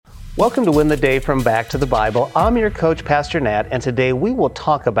Welcome to Win the Day from Back to the Bible. I'm your coach, Pastor Nat, and today we will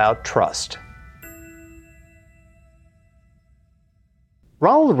talk about trust.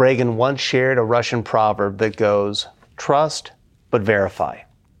 Ronald Reagan once shared a Russian proverb that goes, "Trust, but verify."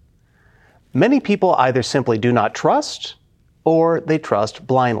 Many people either simply do not trust, or they trust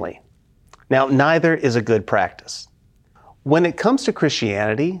blindly. Now, neither is a good practice. When it comes to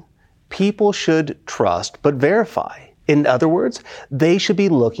Christianity, people should trust, but verify. In other words, they should be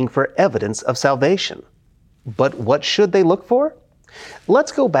looking for evidence of salvation. But what should they look for?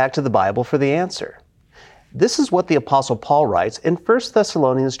 Let's go back to the Bible for the answer. This is what the Apostle Paul writes in 1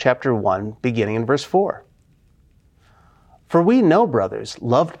 Thessalonians chapter 1, beginning in verse 4. "For we know, brothers,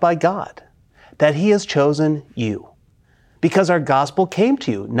 loved by God, that He has chosen you, because our gospel came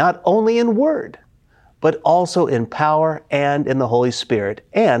to you not only in word, but also in power and in the Holy Spirit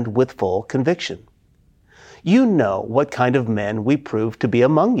and with full conviction. You know what kind of men we proved to be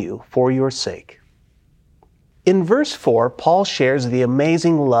among you for your sake." In verse 4, Paul shares the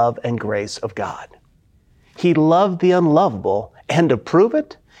amazing love and grace of God. He loved the unlovable, and to prove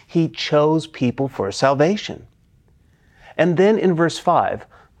it, He chose people for salvation. And then in verse 5,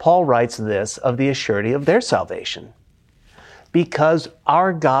 Paul writes this of the assurity of their salvation. "Because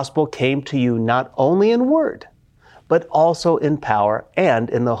our gospel came to you not only in word, but also in power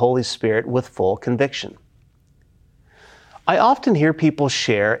and in the Holy Spirit with full conviction." I often hear people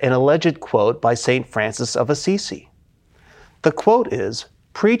share an alleged quote by St. Francis of Assisi. The quote is,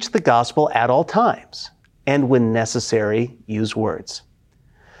 "Preach the gospel at all times, and when necessary, use words."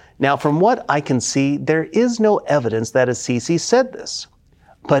 Now, from what I can see, there is no evidence that Assisi said this.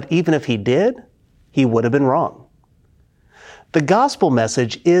 But even if he did, he would have been wrong. The gospel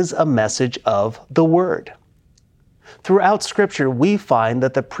message is a message of the Word. Throughout Scripture, we find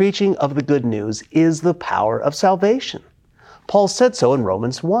that the preaching of the good news is the power of salvation. Paul said so in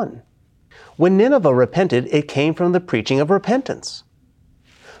Romans 1. When Nineveh repented, it came from the preaching of repentance.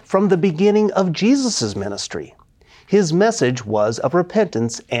 From the beginning of Jesus' ministry, His message was of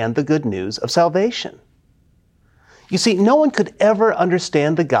repentance and the good news of salvation. You see, no one could ever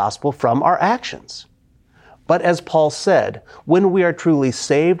understand the gospel from our actions. But as Paul said, when we are truly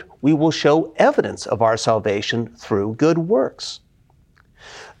saved, we will show evidence of our salvation through good works.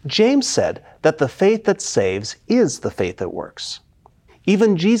 James said that the faith that saves is the faith that works.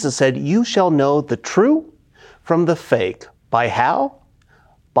 Even Jesus said, "You shall know the true from the fake." By how?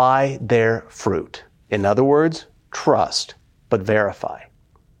 By their fruit. In other words, trust, but verify.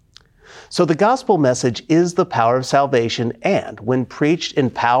 So the gospel message is the power of salvation, and when preached in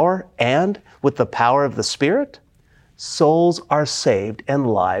power and with the power of the Spirit, souls are saved and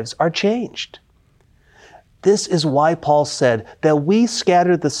lives are changed. This is why Paul said that we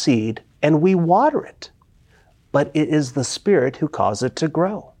scatter the seed and we water it, but it is the Spirit who causes it to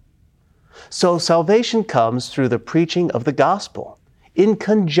grow. So salvation comes through the preaching of the gospel in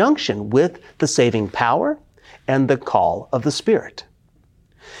conjunction with the saving power and the call of the Spirit.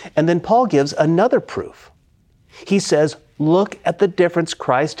 And then Paul gives another proof. He says, look at the difference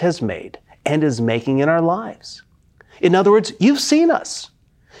Christ has made and is making in our lives. In other words, you've seen us.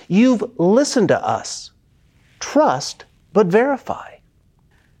 You've listened to us. Trust, but verify.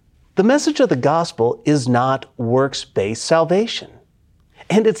 The message of the gospel is not works-based salvation,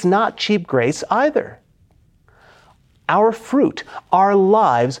 and it's not cheap grace either. Our fruit, our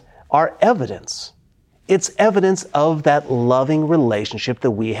lives, are evidence. It's evidence of that loving relationship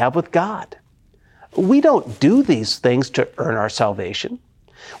that we have with God. We don't do these things to earn our salvation.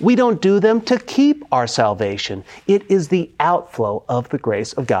 We don't do them to keep our salvation. It is the outflow of the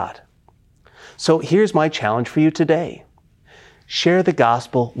grace of God. So here's my challenge for you today. Share the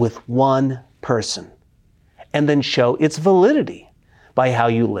gospel with one person, and then show its validity by how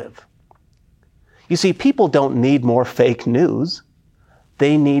you live. You see, people don't need more fake news.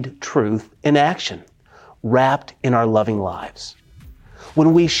 They need truth in action, wrapped in our loving lives.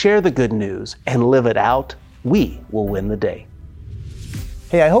 When we share the good news and live it out, we will win the day.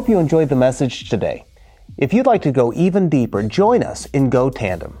 Hey, I hope you enjoyed the message today. If you'd like to go even deeper, join us in Go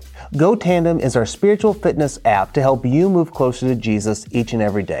Tandem. Go Tandem is our spiritual fitness app to help you move closer to Jesus each and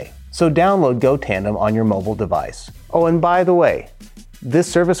every day. So download Go Tandem on your mobile device. Oh, and by the way,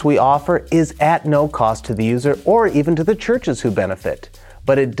 this service we offer is at no cost to the user or even to the churches who benefit,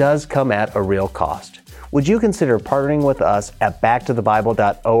 but it does come at a real cost. Would you consider partnering with us at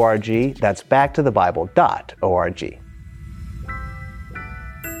backtothebible.org? That's backtothebible.org.